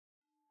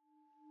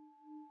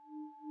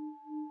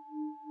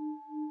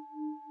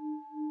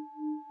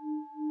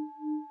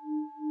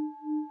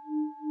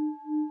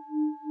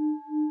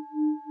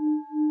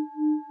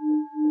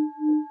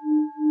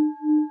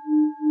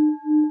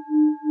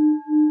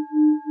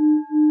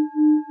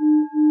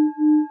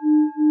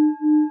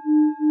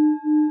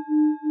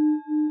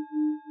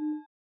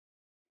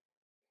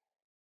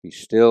be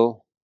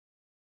still,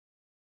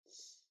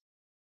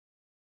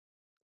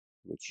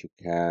 which you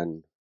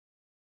can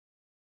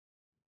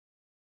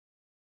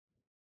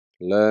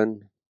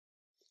learn,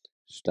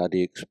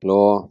 study,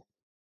 explore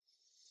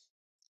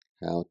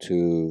how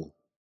to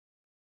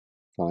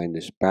find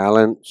this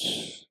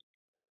balance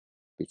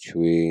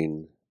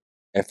between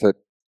effort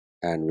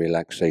and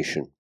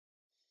relaxation.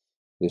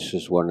 This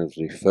is one of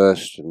the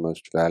first and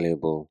most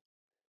valuable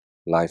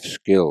life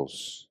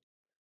skills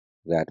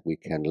that we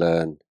can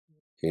learn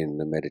in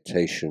the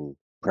meditation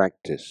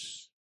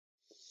practice.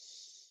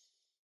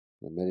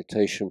 The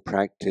meditation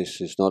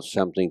practice is not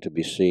something to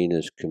be seen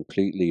as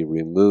completely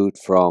removed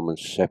from and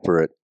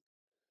separate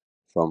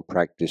from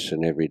practice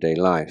in everyday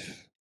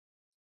life.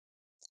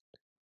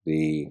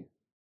 The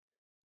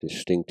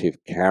distinctive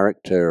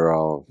character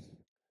of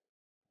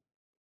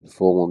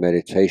formal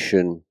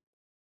meditation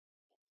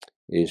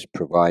is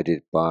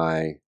provided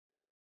by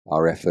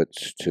our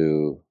efforts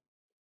to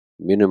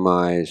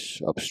minimize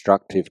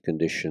obstructive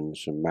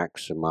conditions and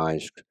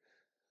maximize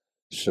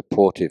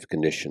supportive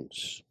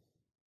conditions.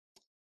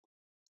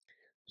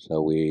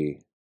 So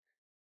we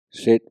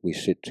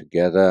sit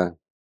together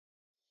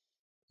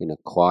in a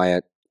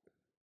quiet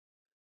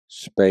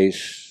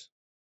space,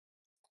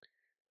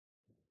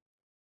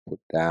 put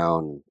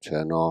down,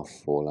 turn off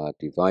all our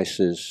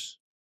devices.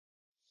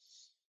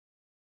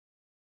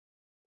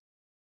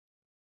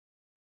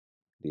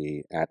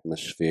 The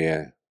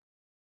atmosphere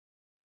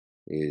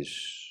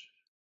is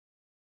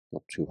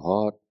not too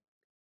hot,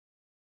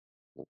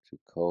 not too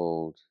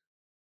cold.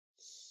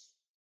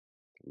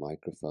 The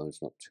microphone's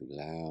not too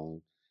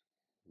loud,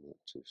 not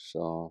too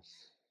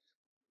soft.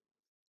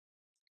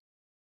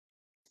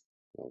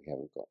 No, we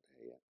haven't got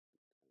there yet.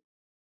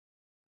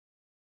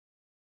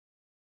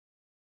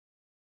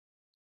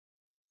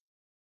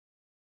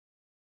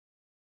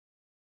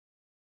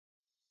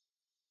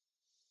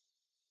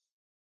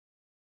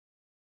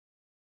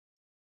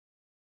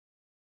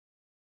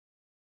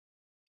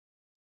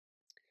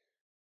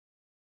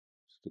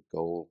 It's the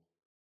goal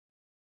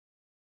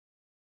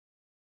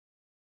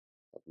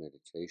of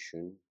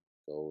meditation,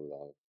 goal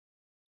of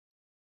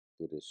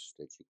Buddhist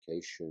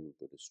education,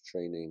 Buddhist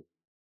training,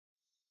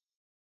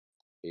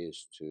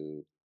 is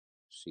to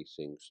see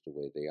things the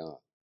way they are.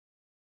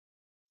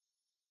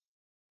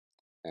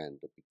 And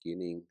the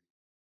beginning,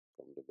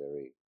 from the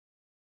very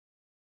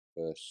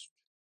first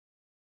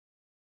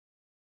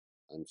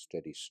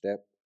unsteady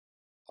step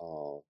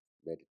of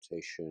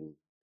meditation,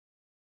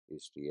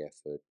 is the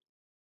effort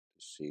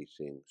to see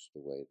things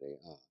the way they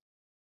are.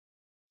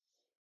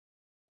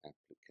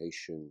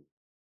 Application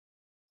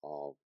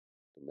of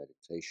the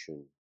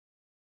meditation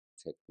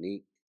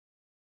technique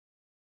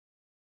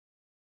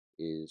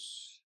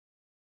is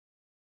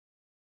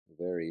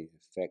a very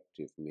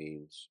effective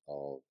means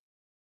of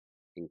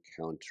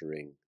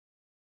encountering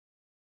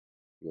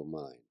your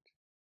mind.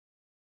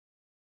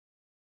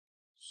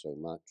 So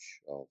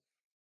much of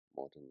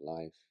modern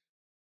life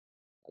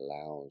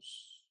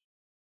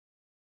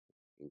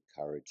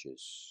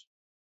encourages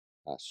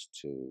us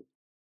to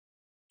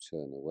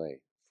turn away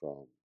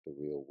from the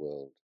real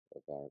world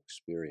of our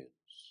experience.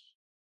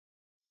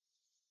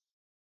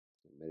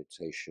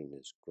 Meditation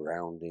is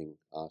grounding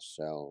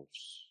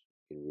ourselves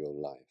in real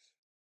life.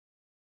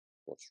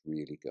 What's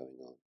really going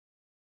on?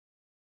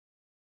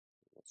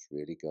 What's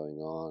really going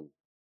on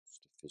is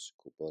the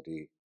physical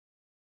body,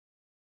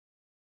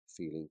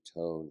 feeling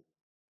tone,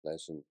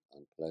 pleasant,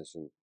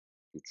 unpleasant,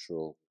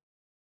 neutral,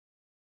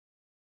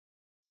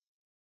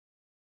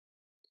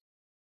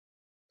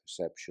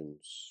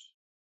 perceptions,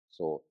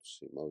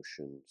 thoughts,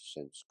 emotions,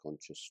 sense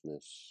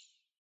consciousness.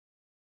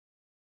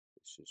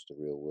 This is the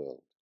real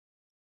world.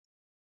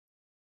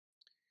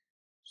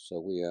 So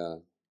we are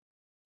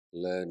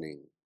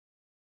learning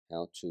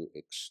how to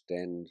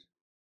extend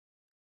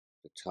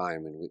the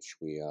time in which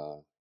we are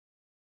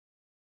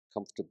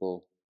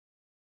comfortable,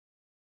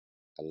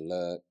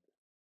 alert,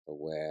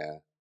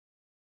 aware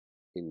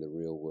in the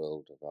real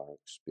world of our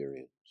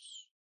experience.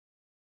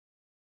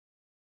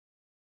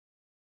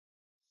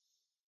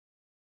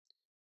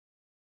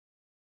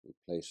 We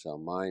place our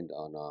mind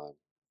on our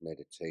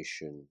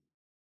meditation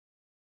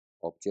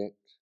object,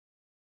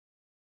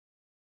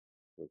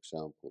 for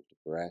example,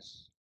 the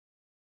breath,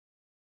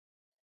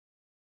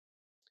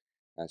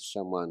 as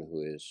someone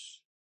who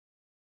is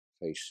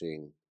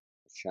facing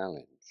a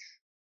challenge.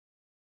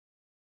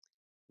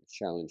 The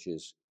challenge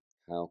is,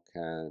 how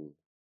can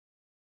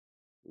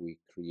we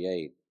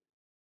create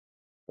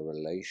a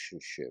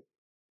relationship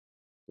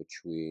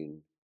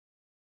between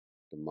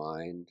the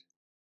mind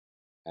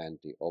and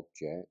the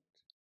object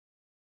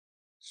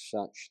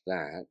such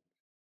that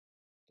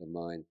the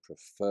mind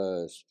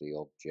prefers the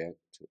object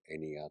to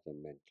any other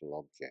mental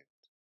object.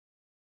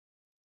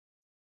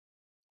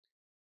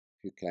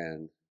 If you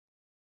can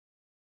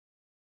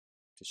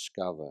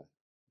discover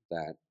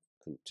that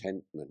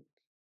contentment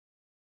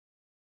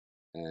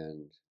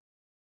and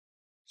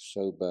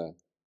sober,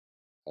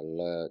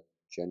 alert,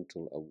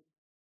 gentle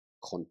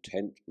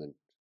contentment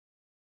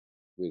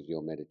with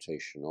your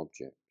meditation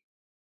object,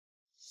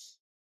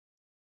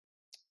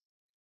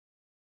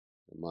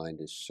 the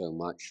mind is so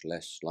much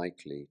less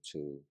likely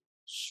to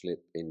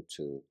slip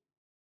into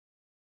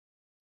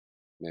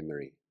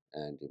memory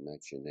and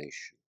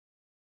imagination.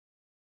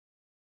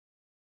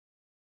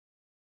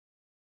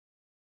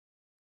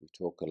 We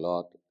talk a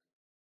lot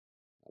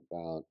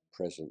about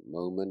present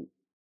moment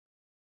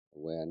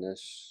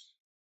awareness.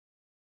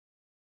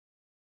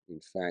 In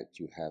fact,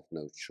 you have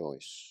no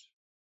choice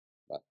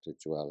but to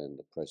dwell in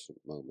the present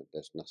moment.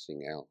 There's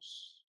nothing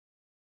else.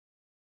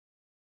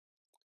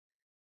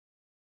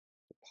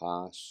 The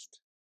past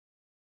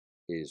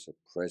is a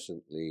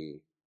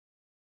presently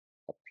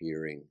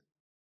appearing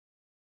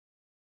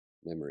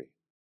memory.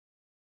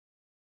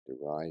 It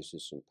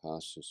arises and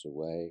passes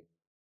away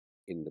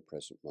in the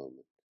present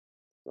moment.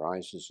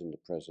 Rises in the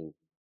present,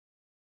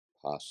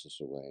 passes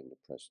away in the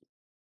present.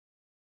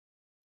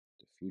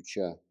 The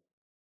future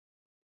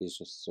is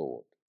a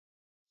thought.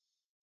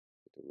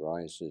 It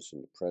arises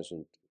in the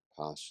present,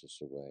 passes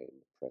away in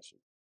the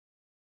present.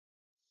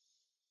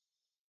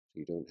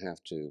 You don't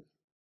have to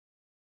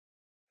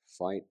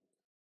fight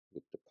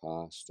with the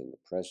past and the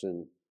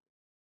present,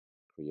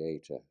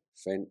 create a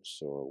fence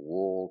or a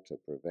wall to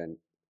prevent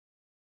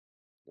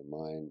the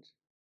mind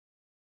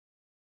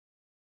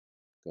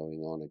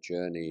going on a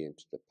journey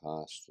into the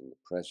past and the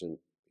present,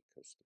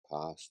 because the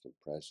past and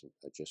present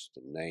are just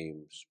the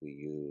names we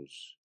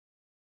use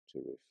to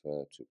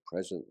refer to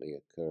presently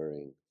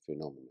occurring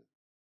phenomena,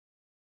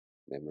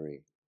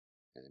 memory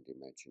and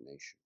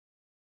imagination.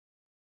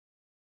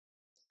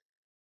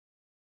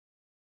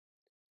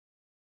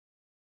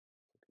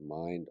 Put the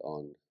mind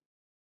on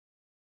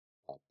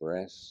our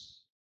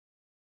breath.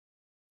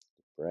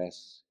 The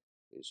breath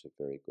is a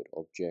very good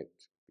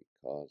object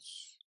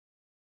because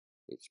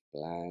it's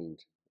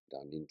bland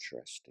and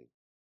uninteresting.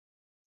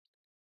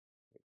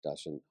 It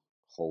doesn't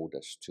hold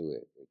us to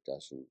it. It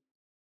doesn't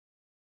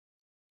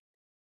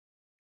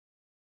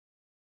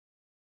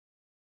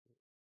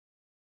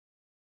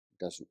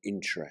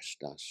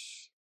interest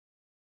us.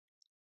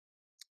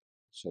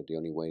 So the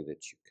only way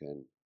that you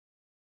can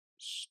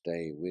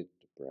stay with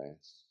the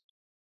breath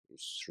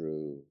is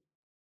through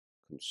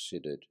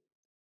considered,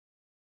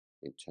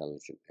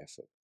 intelligent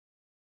effort.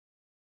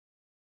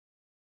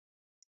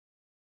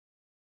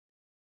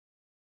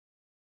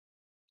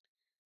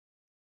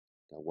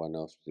 Now, one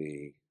of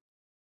the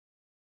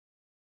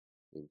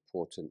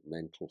important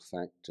mental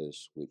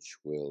factors which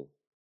will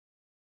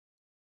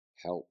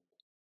help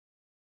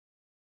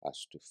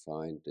us to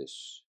find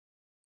this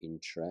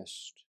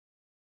interest,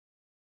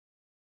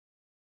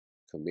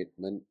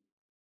 commitment,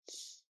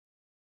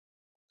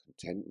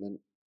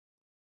 contentment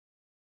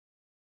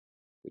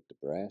with the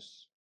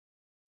breath,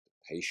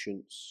 the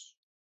patience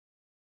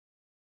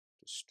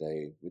to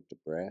stay with the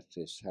breath,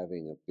 is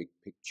having a big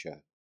picture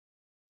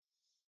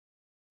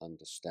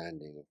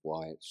understanding of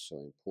why it's so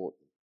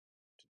important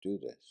to do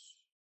this.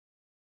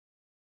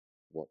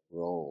 What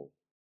role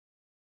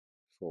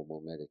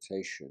formal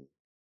meditation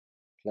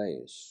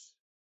plays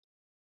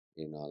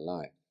in our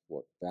life,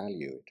 what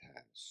value it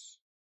has,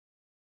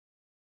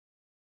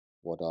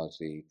 what are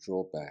the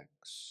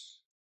drawbacks,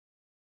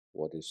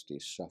 what is the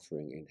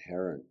suffering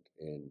inherent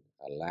in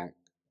a lack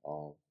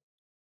of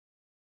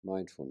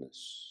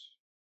mindfulness.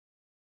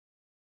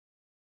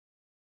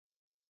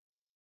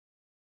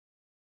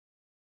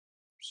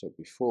 So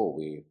before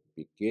we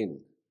begin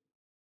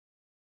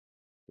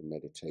the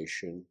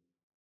meditation,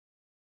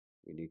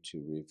 we need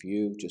to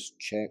review, just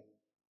check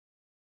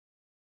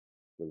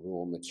the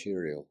raw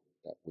material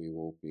that we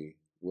will be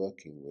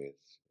working with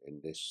in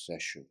this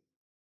session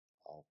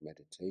of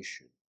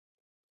meditation.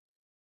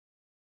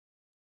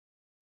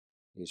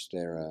 Is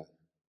there a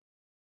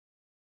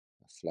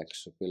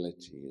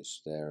flexibility?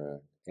 Is there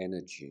an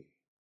energy,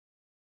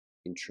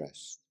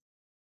 interest,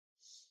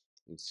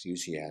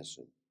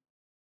 enthusiasm?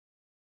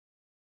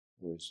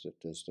 Or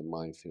does the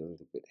mind feel a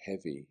little bit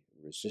heavy,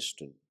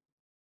 resistant?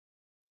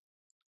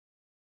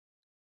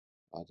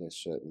 Are there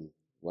certain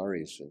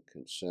worries and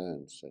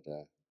concerns that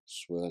are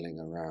swirling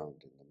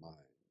around in the mind?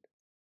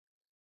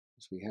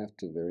 Because we have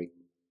to very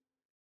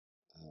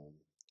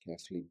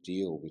carefully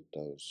deal with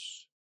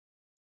those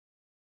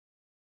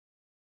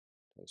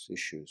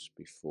issues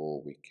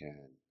before we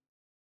can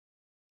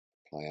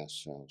apply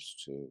ourselves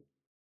to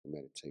the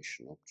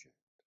meditation object.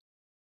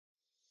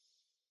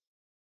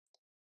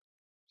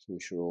 So we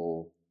should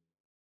all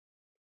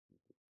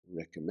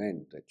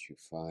recommend that you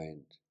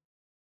find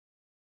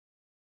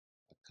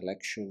a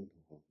collection,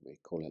 or we may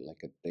call it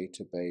like a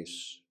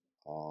database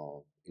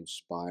of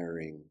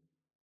inspiring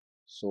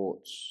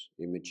thoughts,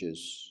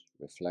 images,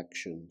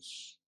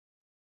 reflections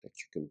that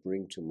you can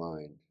bring to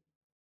mind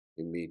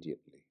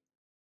immediately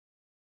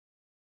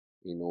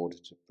in order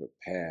to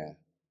prepare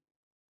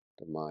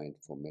the mind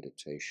for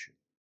meditation.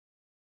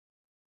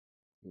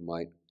 You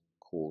might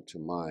call to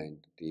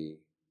mind the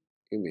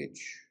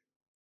image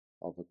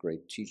of a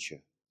great teacher,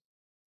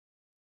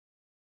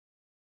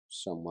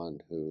 someone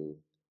who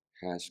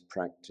has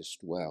practiced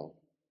well,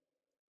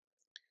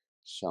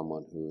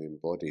 someone who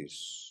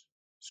embodies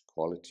his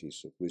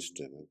qualities of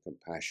wisdom and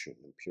compassion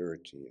and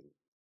purity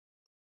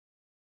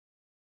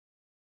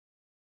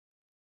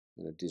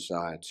and a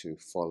desire to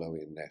follow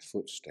in their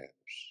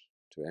footsteps,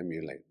 to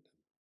emulate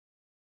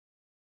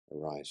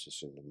them,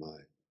 arises in the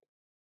mind.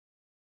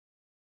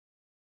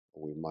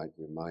 We might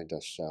remind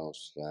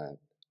ourselves that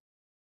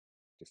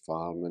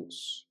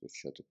defilements,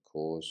 which are the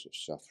cause of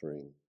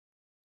suffering,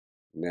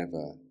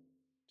 never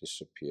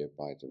disappear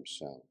by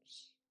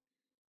themselves.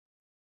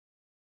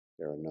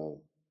 There are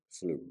no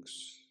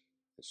flukes,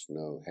 there's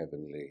no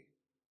heavenly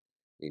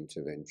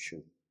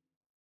intervention.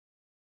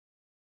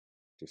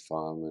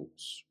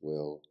 Defilements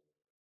will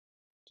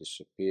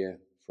disappear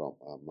from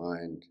our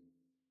mind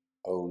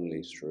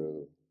only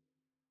through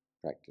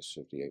practice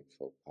of the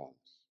Eightfold Path.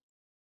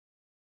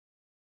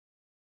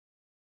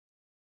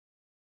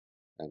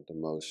 And the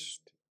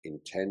most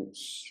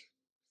intense,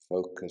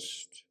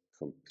 focused,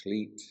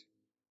 complete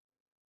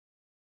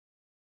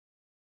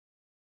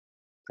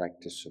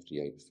practice of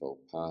the Eightfold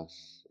Path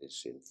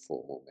is in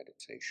formal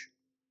meditation.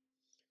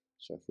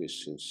 So if we're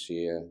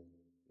sincere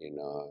in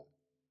our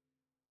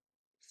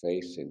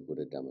faith in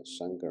Buddha, Dhamma,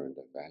 Sangha and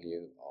the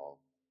value of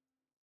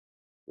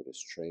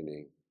Buddha's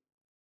training,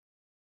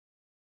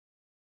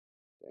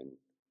 then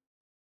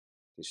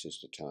this is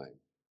the time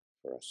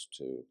for us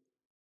to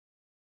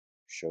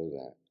show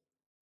that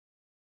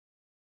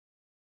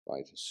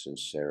by the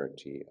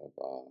sincerity of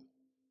our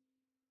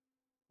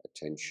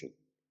attention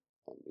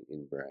on the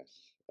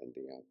in-breath and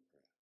the out-breath.